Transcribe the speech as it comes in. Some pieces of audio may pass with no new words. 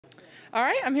All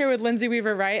right, I'm here with Lindsey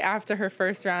Weaver-Wright after her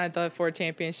first round at the Ford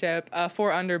Championship,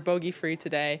 4 under, bogey-free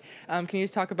today. Can you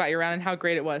just talk about your round and how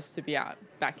great it was to be out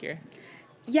back here?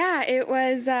 Yeah, it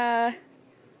was a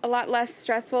lot less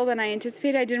stressful than I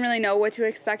anticipated. I didn't really know what to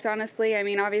expect, honestly. I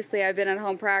mean, obviously I've been at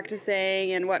home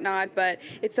practicing and whatnot, but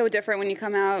it's so different when you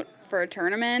come out for a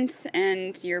tournament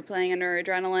and you're playing under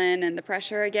adrenaline and the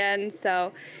pressure again.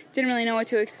 So didn't really know what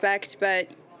to expect, but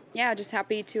yeah, just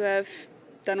happy to have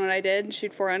done what I did,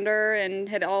 shoot 4 under and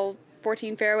hit all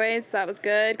 14 fairways. So that was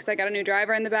good because I got a new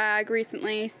driver in the bag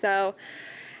recently. So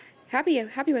happy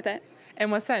with it. And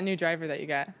what's that new driver that you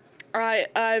got?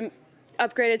 I'm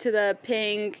upgraded to the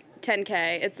Ping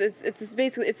 10K. It's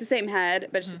basically it's the same head,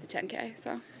 but it's just a 10K.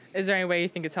 So, is there any way you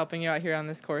think it's helping you out here on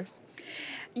this course?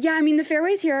 Yeah, I mean the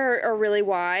fairways here are really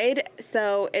wide,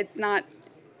 so it's not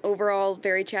overall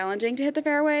very challenging to hit the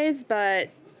fairways, but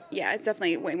yeah, it's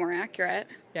definitely way more accurate.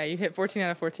 Yeah, you hit 14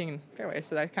 out of 14 fairways,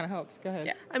 so that kind of helps. Go ahead.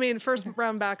 Yeah. I mean, first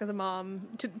round back as a mom,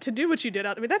 to do what you did,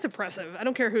 I mean, that's impressive. I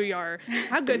don't care who you are.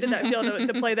 How good did that feel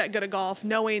to play that good of golf,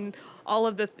 knowing all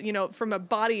of the, from a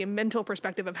body and mental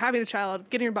perspective of having a child,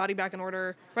 getting your body back in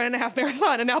order, running a half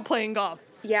marathon, and now playing golf?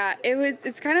 Yeah,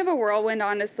 it's kind of a whirlwind,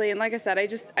 honestly. And like I said, I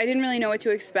didn't really know what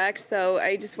to expect, so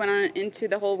I just went on into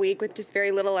the whole week with just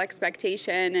very little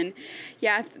expectation. And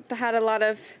yeah, got a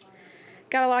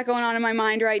lot going on in my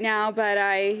mind right now, but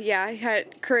I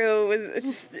had crew.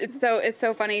 It's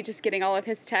so funny just getting all of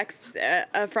his texts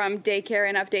from daycare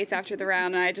and updates after the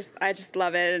round, and I just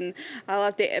love it. And I'll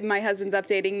update. My husband's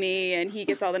updating me, and he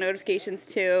gets all the notifications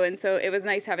too. And so it was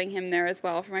nice having him there as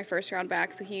well for my first round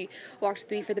back. So he walked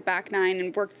with me for the back 9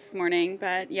 and worked this morning.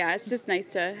 But yeah, it's just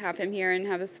nice to have him here and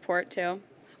have the support too.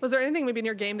 Was there anything maybe in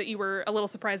your game that you were a little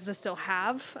surprised to still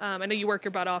have? I know you work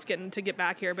your butt off getting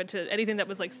back here, but to anything that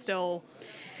was like still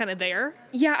kind of there?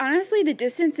 Yeah, honestly, the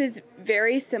distance is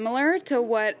very similar to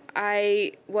what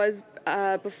I was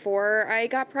before I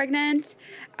got pregnant.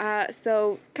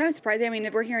 So kind of surprising. I mean,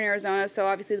 we're here in Arizona, so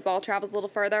obviously the ball travels a little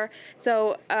further.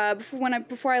 So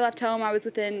before I left home, I was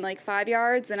within like 5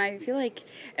 yards, and I feel like,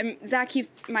 and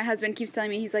my husband keeps telling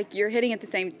me, he's like, you're hitting at the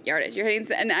same yardage. You're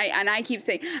hitting, and I keep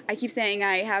saying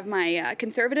I have my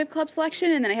conservative club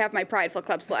selection, and then I have my prideful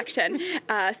club selection.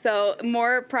 So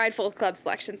more prideful club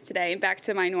selections today, and back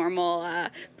to my normal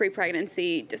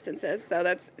pre-pregnancy distances. So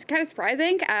that's kind of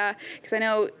surprising because I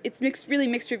know it's really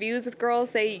mixed reviews with girls.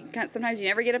 Say sometimes you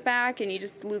never get it back, and you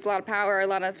just lose a lot of power, a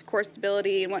lot of core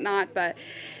stability, and whatnot. But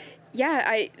yeah,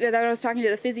 I was talking to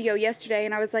the physio yesterday,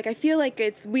 and I was like, I feel like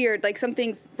it's weird, like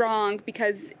something's wrong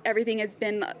because everything has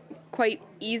been quite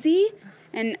easy.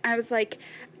 And I was like,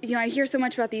 I hear so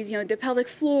much about these, the pelvic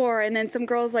floor, and then some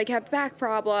girls like have back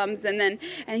problems, and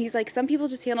he's like, some people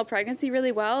just handle pregnancy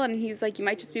really well, and he's like, you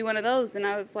might just be one of those. And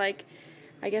I was like,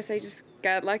 I guess I just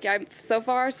got lucky. I'm so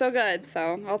far so good,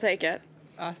 so I'll take it.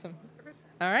 Awesome.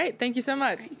 All right, thank you so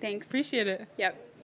much. All right, thanks. Appreciate it. Yep.